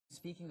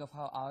speaking of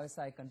how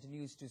ISI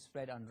continues to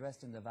spread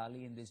unrest in the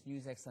valley, in this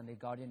NewsX Sunday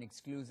Guardian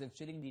exclusive,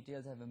 chilling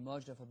details have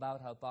emerged of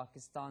about how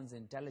Pakistan's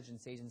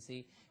intelligence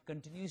agency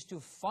continues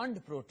to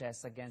fund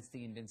protests against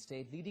the Indian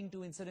state, leading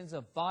to incidents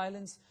of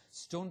violence,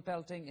 stone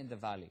pelting in the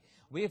valley.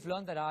 We have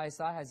learned that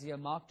ISI has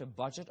earmarked a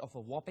budget of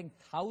a whopping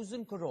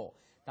 1,000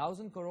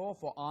 crore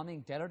for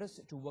arming terrorists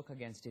to work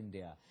against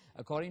India.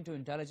 According to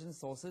intelligence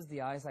sources, the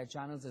ISI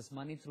channels this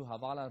money through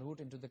Hawala route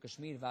into the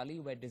Kashmir valley,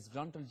 where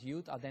disgruntled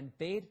youth are then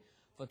paid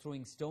for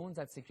throwing stones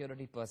at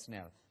security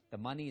personnel. The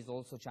money is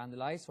also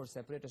channelized for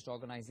separatist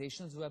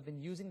organizations who have been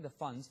using the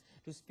funds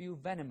to spew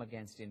venom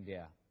against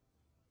India.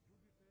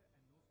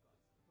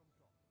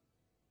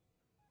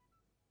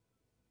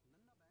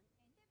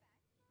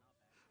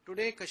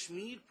 Today,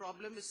 Kashmir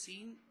problem is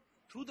seen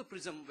through the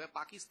prism where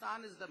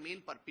Pakistan is the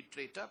main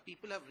perpetrator.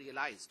 People have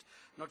realized,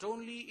 not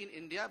only in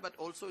India but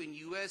also in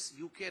US,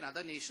 UK and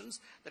other nations,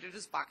 that it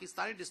is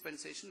Pakistani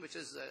dispensation which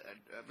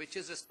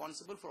is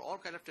responsible for all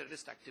kind of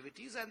terrorist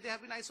activities, and they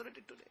have been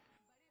isolated today.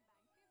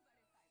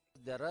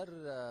 There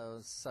are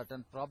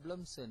certain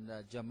problems in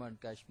Jammu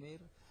and Kashmir,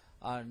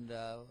 and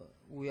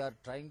we are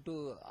trying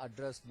to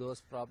address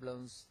those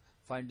problems,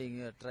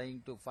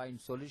 trying to find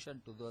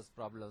solution to those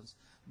problems.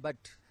 But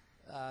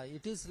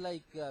it is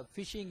like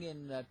fishing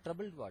in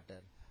troubled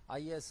water.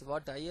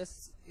 What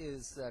IS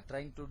is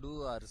trying to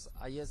do, or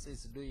IS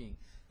is doing,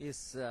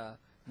 is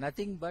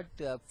nothing but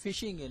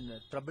fishing in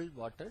troubled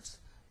waters.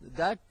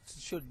 That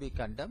should be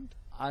condemned,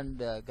 and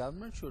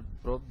government should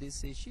probe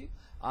this issue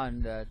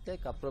and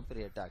take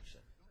appropriate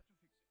action.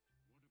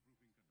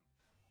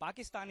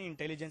 Pakistani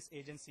intelligence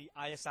agency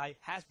ISI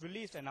has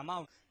released an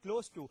amount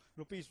close to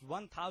rupees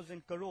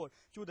 1,000 crore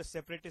to the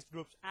separatist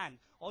groups and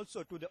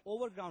also to the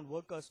overground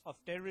workers of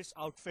terrorist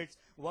outfits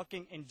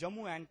working in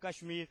Jammu and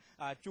Kashmir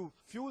to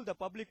fuel the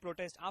public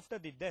protest after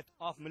the death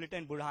of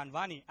militant Burhan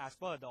Wani, as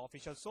per the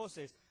official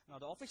sources. Now,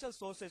 the official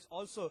sources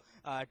also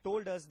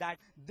told us that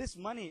this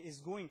money is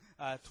going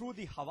through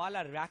the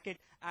Hawala racket,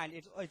 and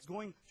it's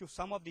going to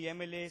some of the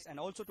MLAs and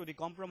also to the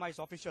compromised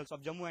officials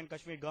of Jammu and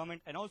Kashmir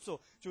government, and also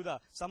to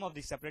some of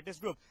the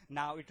separatist group.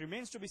 Now, it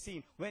remains to be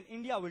seen when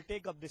India will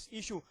take up this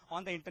issue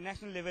on the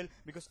international level,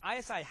 because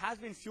ISI has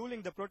been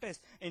fueling the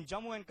protest in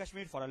Jammu and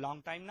Kashmir for a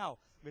long time now.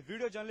 With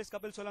video journalist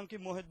Kapil Solanki,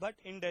 Mohit Bhatt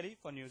in Delhi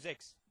for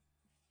NewsX.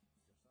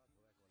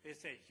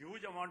 It's a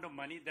huge amount of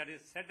money that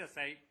is set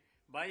aside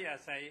by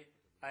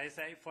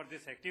ISI for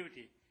this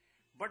activity,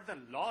 but the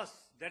loss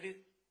that is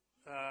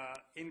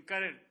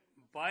incurred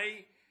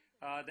by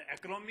the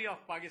economy of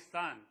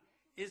Pakistan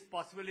is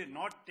possibly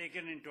not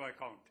taken into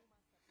account,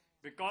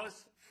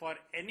 because for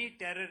any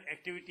terror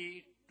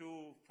activity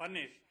to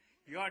furnish,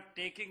 you are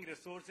taking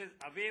resources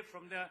away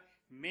from the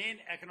main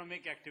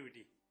economic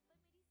activity.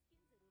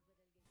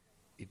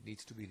 It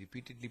needs to be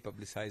repeatedly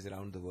publicized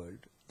around the world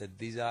that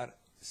these are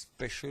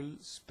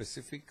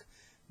specific,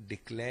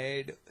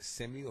 declared,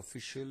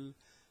 semi-official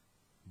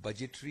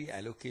budgetary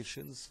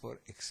allocations for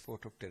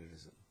export of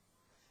terrorism.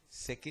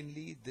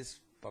 Secondly, this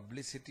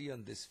publicity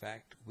on this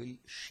fact will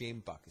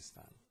shame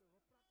Pakistan.